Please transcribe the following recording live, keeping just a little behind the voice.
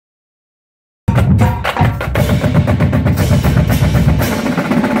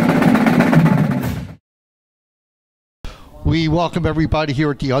We welcome everybody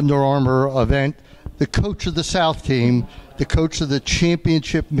here at the Under Armour event. The coach of the South team, the coach of the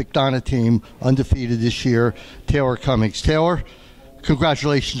championship McDonough team, undefeated this year, Taylor Cummings. Taylor,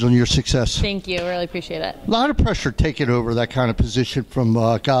 congratulations on your success. Thank you. Really appreciate it. A lot of pressure taking over that kind of position from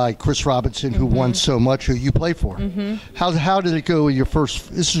a guy, Chris Robinson, who won so much, who you play for. How did it go in your first,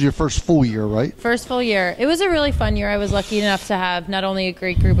 this is your first full year, right? First full year. It was a really fun year. I was lucky enough to have not only a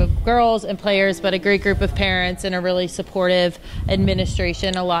great group of girls and players, but a great group of parents and a really supportive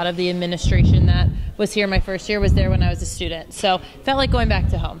administration. A lot of the administration that was here my first year was there when I was a student. So it felt like going back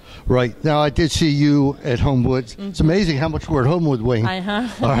to home. Right. Now, I did see you at Homewood. It's amazing how much we're at Homewood, Wayne. All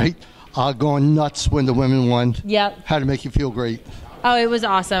right. Going nuts when the women won. Yep. How did it make you feel? Great? Oh, it was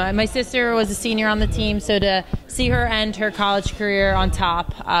awesome. My sister was a senior on the team, so to see her end her college career on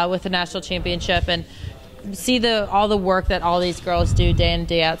top with a national championship and see all the work that all these girls do day in,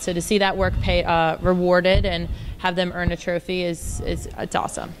 day out. So to see that work rewarded and have them earn a trophy it's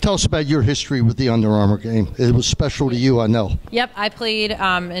awesome. Tell us about your history with the Under Armour game. It was special to you, I know. Yep, I played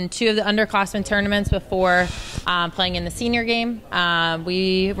in 2 of the underclassmen tournaments before playing in the senior game.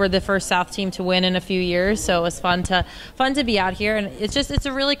 We were the first South team to win in a few years, so it was fun to be out here, and it's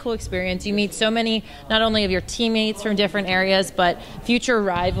a really cool experience. You meet so many, not only of your teammates from different areas, but future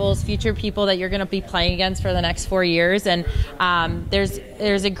rivals, future people that you're going to be playing against for the next 4 years, and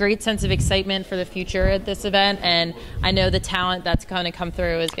there's a great sense of excitement for the future at this event. And I know the talent that's going to come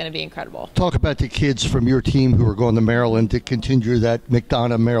through is going to be incredible. Talk about the kids from your team who are going to Maryland to continue that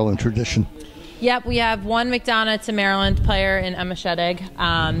McDonough Maryland tradition. Yep, we have one McDonough to Maryland player in Emma Shedegg.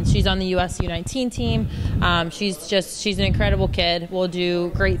 She's on the US U19 team. She's an incredible kid. Will do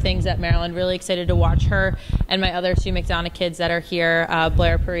great things at Maryland. Really excited to watch her and my other 2 McDonough kids that are here,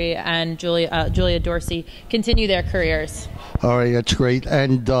 Blair Puri and Julia Dorsey, continue their careers. All right, that's great.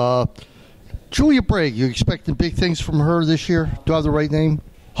 And Julia Bragg, you expecting big things from her this year? Do I have the right name?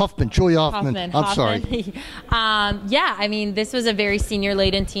 Julia Hoffman. I'm sorry. Yeah, I mean, this was a very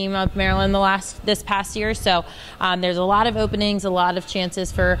senior-laden team of Maryland this past year, so there's a lot of openings, a lot of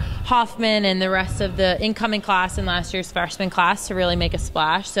chances for Hoffman and the rest of the incoming class and last year's freshman class to really make a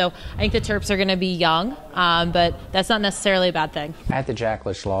splash. So I think the Terps are going to be young, but that's not necessarily a bad thing. At the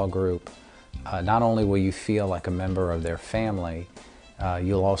Jacklish Law Group, not only will you feel like a member of their family,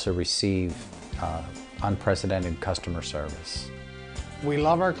 you'll also receive unprecedented customer service. We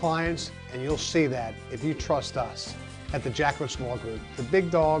love our clients, and you'll see that if you trust us at the Jacklish Law Group, the big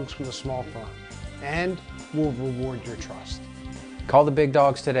dogs from the small firm, and we'll reward your trust. Call the big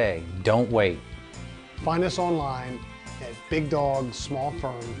dogs today. Don't wait. Find us online at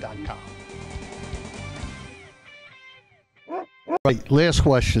bigdogsmallfirm.com. Right, last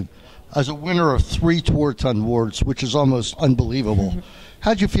question. As a winner of 3 Tewaaraton Awards, which is almost unbelievable,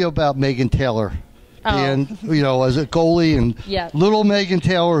 how'd you feel about Megan Taylor? And, as a goalie and little Megan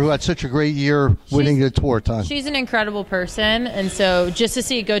Taylor, who had such a great year winning the Tewaaraton. She's an incredible person, and so just to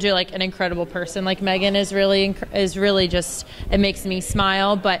see it go to like an incredible person like Megan is really just, it makes me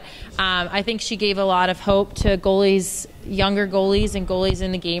smile. But I think she gave a lot of hope to goalies, younger goalies and goalies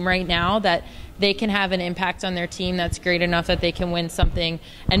in the game right now, that they can have an impact on their team that's great enough that they can win something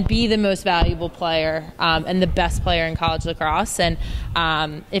and be the most valuable player and the best player in college lacrosse. And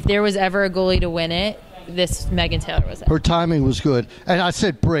if there was ever a goalie to win it, this Megan Taylor was it. Her timing was good. And I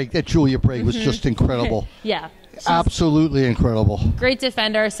said Bragg, that Julia Bragg was just incredible. Yeah. Absolutely incredible. Great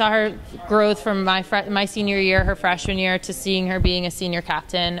defender. Saw her growth from my senior year, her freshman year, to seeing her being a senior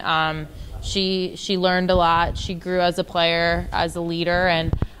captain. She learned a lot. She grew as a player, as a leader,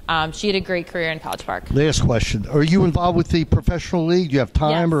 and she had a great career in College Park. Last question. Are you involved with the professional league? Do you have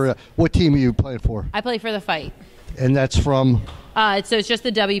time? Yes. Or what team are you playing for? I play for the Fight. And that's from? So it's just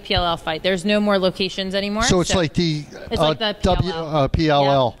the WPLL Fight. There's no more locations anymore. So it's like the PLL.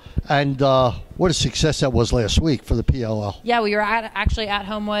 Yeah. And what a success that was last week for the PLL. Yeah, we were actually at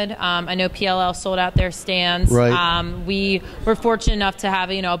Homewood. I know PLL sold out their stands. Right. We were fortunate enough to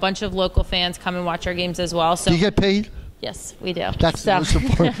have a bunch of local fans come and watch our games as well. So do you get paid? Yes, we do. That's the most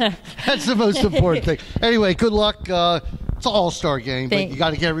important. That's the most important thing. Anyway, good luck. It's an all-star game, but you got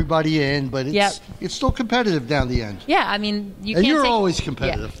to get everybody in. But it's still competitive down the end. Yeah, I mean, you're always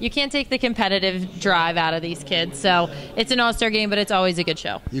competitive. Yeah, you can't take the competitive drive out of these kids. So it's an all-star game, but it's always a good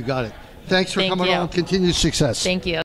show. You got it. Thanks for coming on. Continued success. Thank you.